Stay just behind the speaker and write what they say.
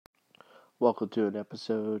Welcome to an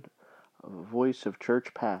episode of Voice of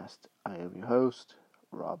Church Past. I am your host,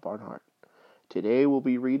 Rob Barnhart. Today we'll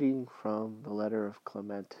be reading from the letter of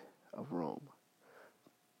Clement of Rome.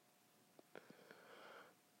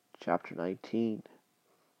 Chapter 19.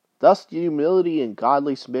 Thus the humility and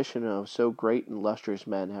godly submission of so great and illustrious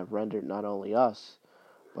men have rendered not only us,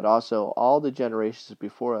 but also all the generations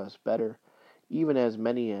before us better, even as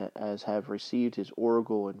many as have received his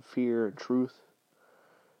oracle in fear and truth.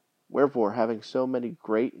 Wherefore, having so many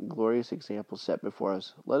great and glorious examples set before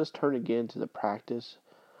us, let us turn again to the practice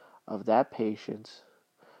of that patience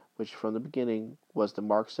which from the beginning was the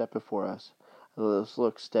mark set before us, and let us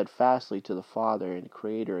look steadfastly to the Father and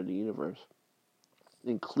Creator of the universe,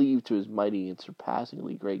 and cleave to his mighty and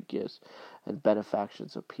surpassingly great gifts and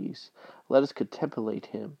benefactions of peace. Let us contemplate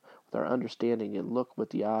him with our understanding and look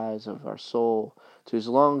with the eyes of our soul to his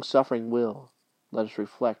long-suffering will. Let us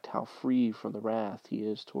reflect how free from the wrath he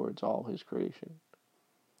is towards all his creation.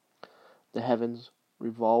 The heavens,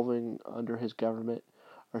 revolving under his government,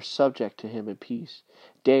 are subject to him in peace.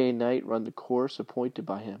 Day and night run the course appointed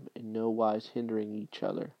by him, in no wise hindering each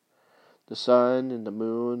other. The sun and the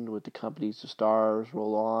moon, with the companies of stars,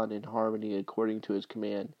 roll on in harmony according to his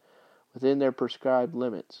command, within their prescribed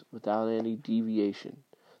limits, without any deviation.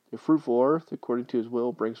 The fruitful earth, according to his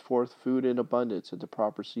will, brings forth food in abundance at the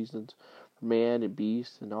proper seasons for man and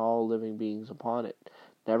beast and all living beings upon it,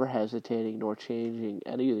 never hesitating nor changing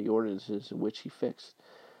any of the ordinances in which he fixed.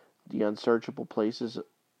 The unsearchable places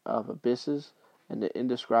of abysses and the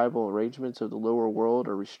indescribable arrangements of the lower world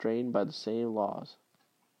are restrained by the same laws.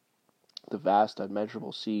 The vast,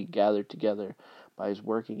 unmeasurable sea, gathered together by his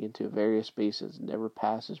working into various basins, never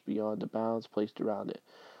passes beyond the bounds placed around it,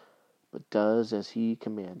 but does as he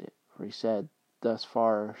commanded. For he said, "Thus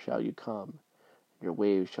far shall you come, and your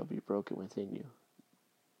waves shall be broken within you."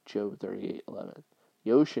 Job 38:11.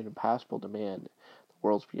 The ocean, impassable to man, the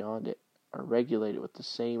worlds beyond it, are regulated with the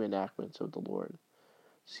same enactments of the Lord.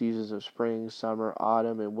 Seasons of spring, summer,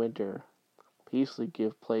 autumn, and winter peacefully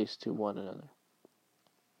give place to one another.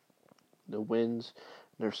 The winds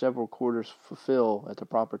in their several quarters fulfill at the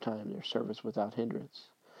proper time their service without hindrance.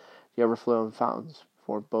 The ever-flowing fountains,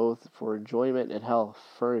 formed both for enjoyment and health,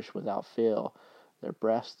 furnish without fail their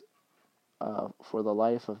breast for the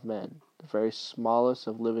life of men. The very smallest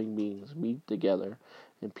of living beings meet together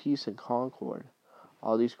in peace and concord.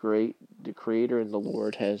 All these the Creator and the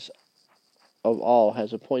Lord of all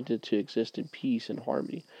has appointed to exist in peace and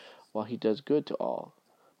harmony, while he does good to all,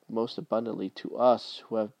 most abundantly to us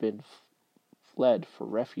who have been fled for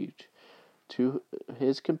refuge to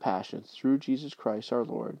his compassion through Jesus Christ our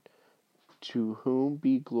Lord, to whom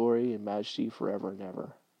be glory and majesty forever and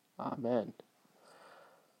ever. Amen.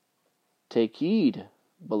 Take heed,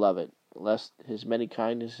 beloved, lest his many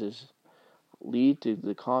kindnesses lead to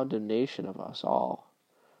the condemnation of us all.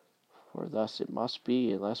 For thus it must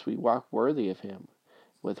be, unless we walk worthy of him,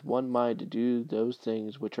 with one mind to do those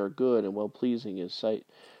things which are good and well-pleasing in his sight.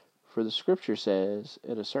 For the Scripture says,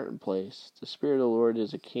 in a certain place, the Spirit of the Lord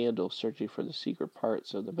is a candle searching for the secret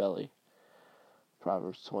parts of the belly.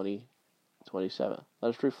 Proverbs 20:27.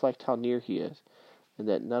 Let us reflect how near he is, and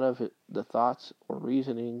that none of the thoughts or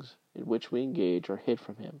reasonings in which we engage are hid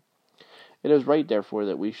from him. It is right, therefore,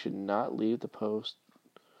 that we should not leave the post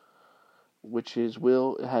which his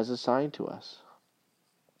will has assigned to us.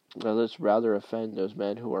 Let us rather offend those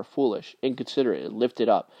men who are foolish, inconsiderate, and lifted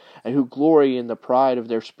up, and who glory in the pride of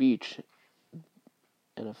their speech,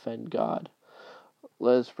 and offend God.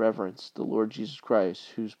 Let us reverence the Lord Jesus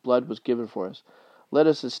Christ, whose blood was given for us. Let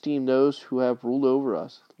us esteem those who have ruled over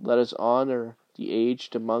us. Let us honor the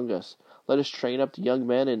aged among us. Let us train up the young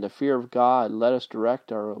men in the fear of God. Let us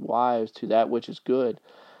direct our wives to that which is good.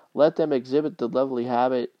 Let them exhibit the lovely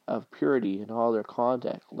habit of purity in all their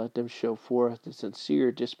conduct. Let them show forth the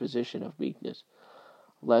sincere disposition of meekness.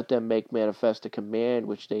 Let them make manifest the command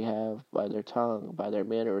which they have by their tongue, by their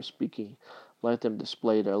manner of speaking. Let them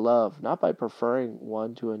display their love, not by preferring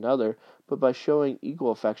one to another, but by showing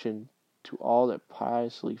equal affection to all that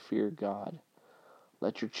piously fear God.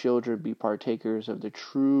 Let your children be partakers of the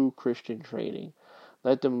true Christian training.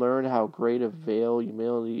 Let them learn how great a veil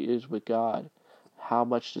humility is with God, how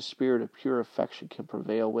much the spirit of pure affection can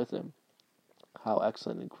prevail with him, how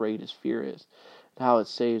excellent and great his fear is, and how it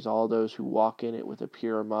saves all those who walk in it with a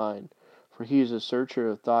pure mind. For he is a searcher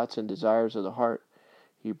of thoughts and desires of the heart.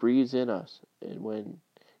 He breathes in us, and when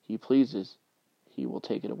he pleases, he will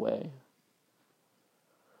take it away.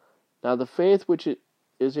 Now the faith which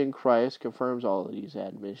is in Christ confirms all of these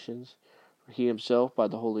admonitions. For he himself, by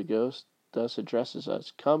the Holy Ghost, thus addresses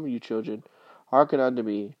us: "Come, you children, hearken unto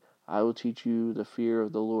me. I will teach you the fear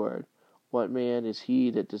of the Lord. What man is he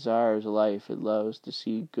that desires life and loves to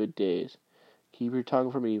see good days? Keep your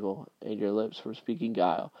tongue from evil, and your lips from speaking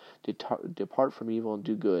guile. Depart from evil and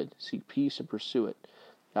do good. Seek peace and pursue it.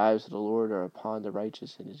 The eyes of the Lord are upon the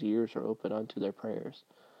righteous, and his ears are open unto their prayers.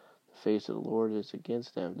 The face of the Lord is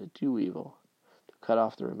against them that do evil, to cut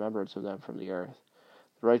off the remembrance of them from the earth.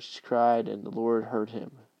 The righteous cried, and the Lord heard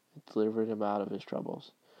him, and delivered him out of his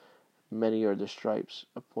troubles. Many are the stripes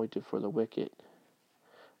appointed for the wicked,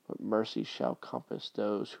 but mercy shall compass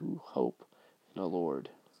those who hope in the Lord.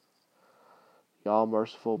 The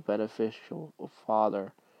all-merciful, beneficial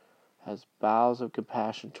Father has bowels of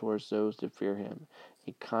compassion towards those that fear him,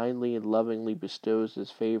 and kindly and lovingly bestows his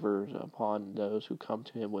favors upon those who come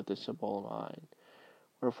to him with a simple mind.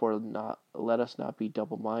 Wherefore let us not be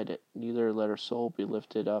double-minded, neither let our soul be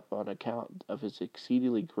lifted up on account of his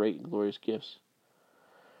exceedingly great and glorious gifts.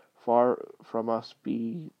 Far from us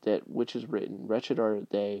be that which is written, Wretched are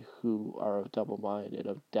they who are of double mind and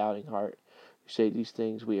of doubting heart, who say these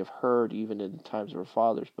things we have heard even in the times of our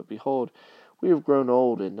fathers. But behold, we have grown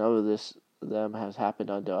old, and none of this them has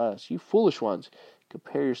happened unto us. You foolish ones,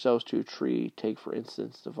 compare yourselves to a tree. Take for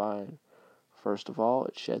instance the vine. First of all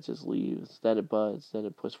it sheds its leaves, then it buds, then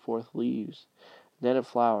it puts forth leaves, then it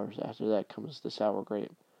flowers. After that comes the sour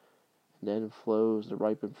grape, and then flows the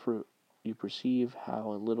ripened fruit. You perceive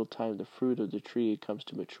how in little time the fruit of the tree comes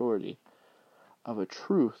to maturity. Of a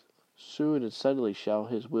truth, soon and suddenly shall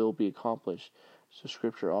his will be accomplished. So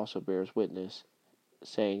Scripture also bears witness,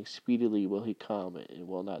 saying, Speedily will he come, and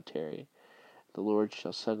will not tarry. The Lord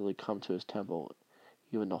shall suddenly come to his temple,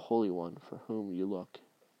 even the Holy One for whom you look.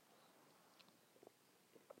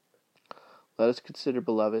 Let us consider,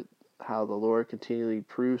 beloved, how the Lord continually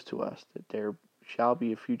proves to us that there shall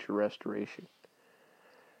be a future restoration,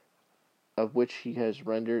 of which he has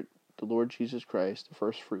rendered the Lord Jesus Christ the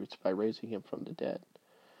first fruits by raising him from the dead.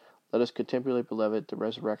 Let us contemplate, beloved, the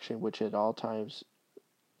resurrection which at all times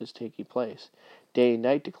is taking place. Day and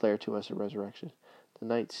night declare to us a resurrection. The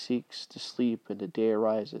night seeks to sleep, and the day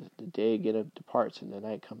arises. The day again departs, and the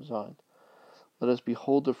night comes on. Let us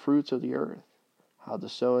behold the fruits of the earth, how the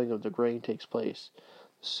sowing of the grain takes place.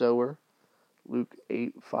 The sower, Luke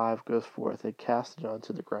 8:5, goes forth and casts it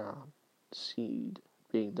onto the ground. Seed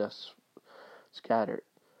being thus scattered,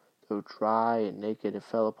 though dry and naked, it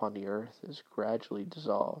fell upon the earth, is gradually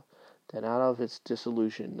dissolved. Then out of its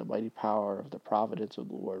dissolution the mighty power of the providence of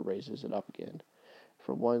the Lord raises it up again.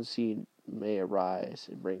 For one seed may arise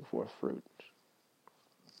and bring forth fruit.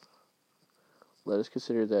 Let us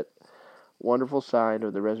consider that wonderful sign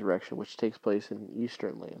of the resurrection which takes place in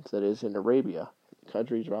eastern lands, that is, in Arabia,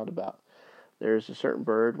 countries round about. There is a certain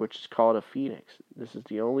bird which is called a phoenix. This is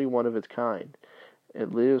the only one of its kind.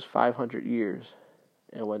 It lives 500 years,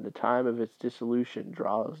 and when the time of its dissolution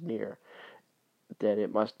draws near, that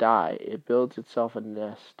it must die, it builds itself a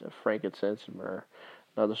nest of frankincense and myrrh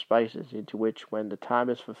and other spices, into which, when the time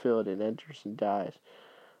is fulfilled, it enters and dies.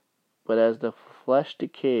 But as the flesh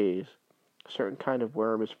decays, a certain kind of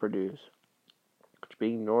worm is produced, which,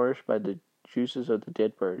 being nourished by the juices of the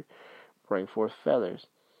dead bird, bring forth feathers.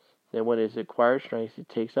 Then, when it has acquired strength, it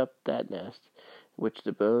takes up that nest, which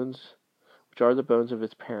are the bones of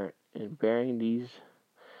its parent, and bearing these,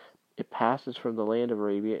 it passes from the land of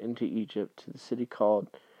Arabia into Egypt to the city called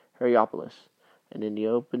Heliopolis, and in the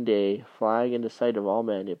open day, flying in the sight of all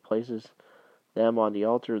men, it places them on the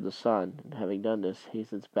altar of the sun, and having done this,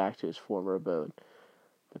 hastens back to his former abode.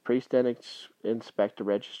 The priest then inspect the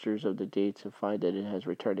registers of the dates and find that it has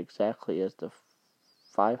returned exactly as the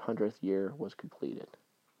 500th year was completed.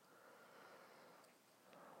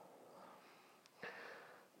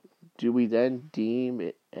 Do we then deem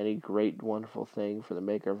it any great wonderful thing for the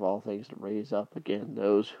Maker of all things to raise up again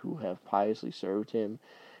those who have piously served him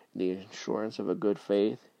in the assurance of a good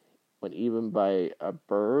faith, when even by a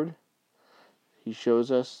bird he shows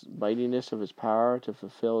us mightiness of his power to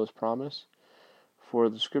fulfill his promise? For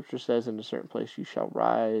the Scripture says in a certain place, You shall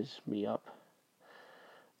rise me up,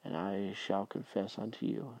 and I shall confess unto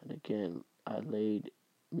you. And again I laid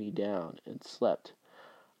me down and slept.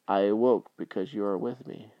 I awoke because you are with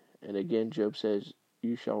me. And again Job says,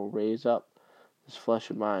 You shall raise up this flesh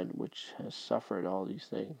of mine, which has suffered all these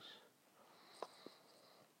things.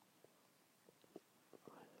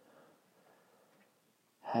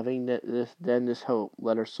 Having this hope,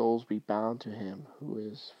 let our souls be bound to him who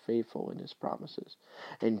is faithful in his promises,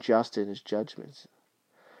 and just in his judgments,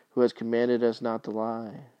 who has commanded us not to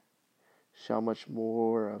lie, shall much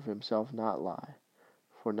more of himself not lie.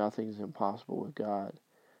 For nothing is impossible with God,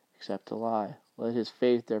 except to lie. Let his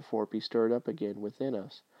faith therefore be stirred up again within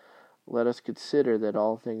us. Let us consider that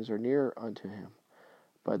all things are near unto him,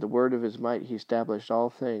 By the word of his might he established all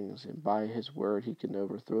things, and by his word he can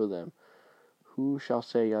overthrow them. Who shall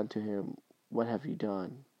say unto him, What have you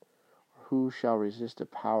done? Or who shall resist the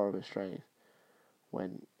power of his strength?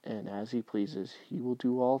 When and as he pleases, he will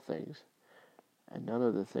do all things, and none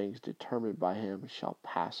of the things determined by him shall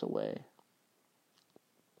pass away.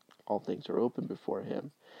 All things are open before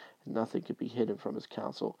him, and nothing can be hidden from his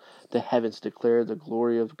counsel. The heavens declare the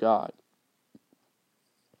glory of God,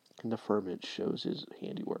 and the firmament shows his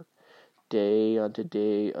handiwork. Day unto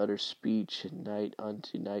day utters speech, and night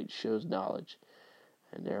unto night shows knowledge.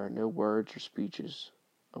 And there are no words or speeches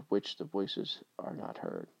of which the voices are not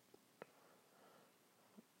heard.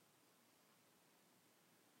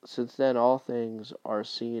 Since then all things are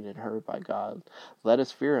seen and heard by God, let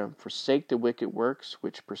us fear him, forsake the wicked works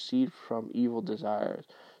which proceed from evil desires,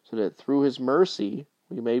 so that through his mercy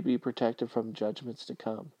we may be protected from judgments to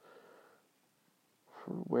come.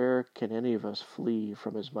 For where can any of us flee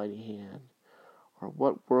from his mighty hand? Or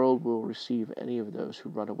what world will receive any of those who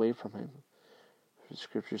run away from him? The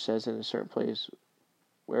scripture says in a certain place,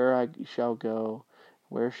 Where I shall go,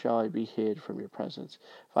 where shall I be hid from your presence?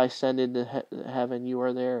 If I ascend into heaven, you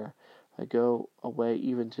are there. If I go away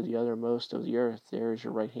even to the uttermost of the earth, there is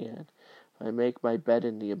your right hand. If I make my bed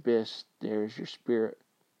in the abyss, there is your spirit.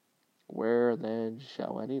 Where then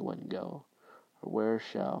shall anyone go? Or where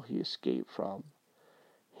shall he escape from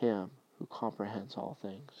him who comprehends all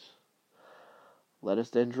things? Let us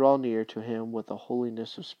then draw near to him with a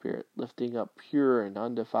holiness of spirit, lifting up pure and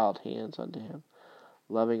undefiled hands unto him,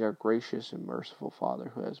 loving our gracious and merciful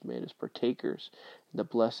Father, who has made us partakers in the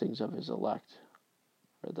blessings of his elect.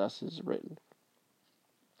 For thus is written,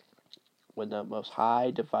 when the Most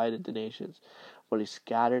High divided the nations, when he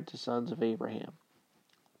scattered the sons of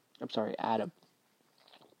Adam,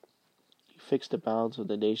 he fixed the bounds of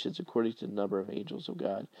the nations according to the number of angels of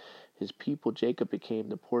God. His people Jacob became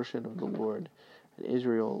the portion of the Lord, and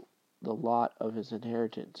Israel the lot of his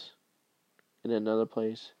inheritance. In another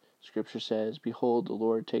place, Scripture says, Behold, the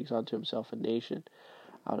Lord takes unto himself a nation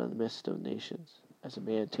out of the midst of nations, as a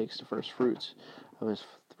man takes the first fruits of his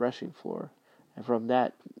threshing floor, and from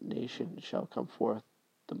that nation shall come forth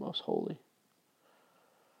the most holy.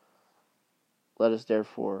 Let us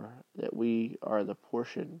therefore, that we are the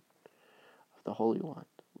portion of the Holy One,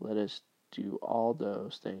 let us do all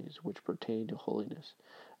those things which pertain to holiness,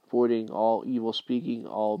 avoiding all evil speaking,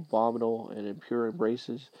 all abominable and impure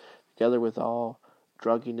embraces, together with all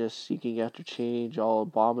drunkenness, seeking after change, all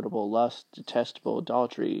abominable lust, detestable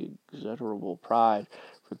idolatry, execrable pride.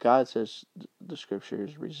 For God says, the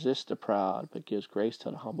Scriptures, resist the proud, but gives grace to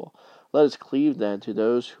the humble. Let us cleave then to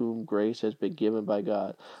those whom grace has been given by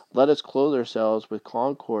God. Let us clothe ourselves with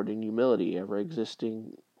concord and humility, ever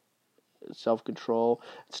existing self-control,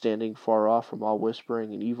 standing far off from all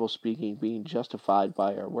whispering and evil speaking, being justified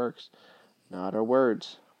by our works, not our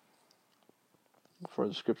words. For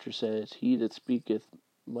the Scripture says, He that speaketh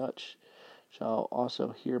much shall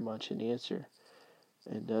also hear much in answer.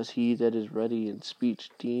 And does he that is ready in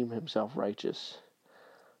speech deem himself righteous?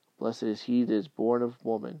 Blessed is he that is born of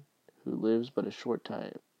woman, who lives but a short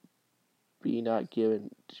time. Be not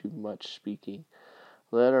given to much speaking.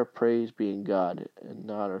 Let our praise be in God, and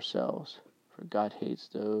not ourselves, for God hates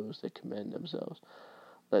those that commend themselves.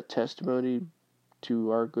 Let testimony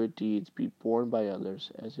to our good deeds be borne by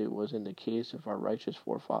others, as it was in the case of our righteous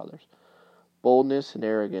forefathers. Boldness and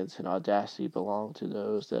arrogance and audacity belong to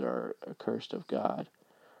those that are accursed of God,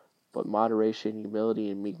 but moderation,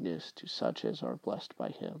 humility, and meekness to such as are blessed by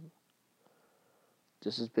him.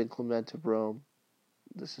 This has been Clement of Rome.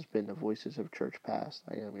 This has been the Voices of Church Past.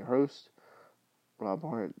 I am your host, Rob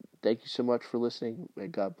Hart. Thank you so much for listening. May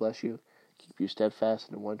God bless you. Keep you steadfast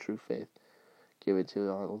in the one true faith given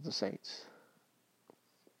to all of the saints.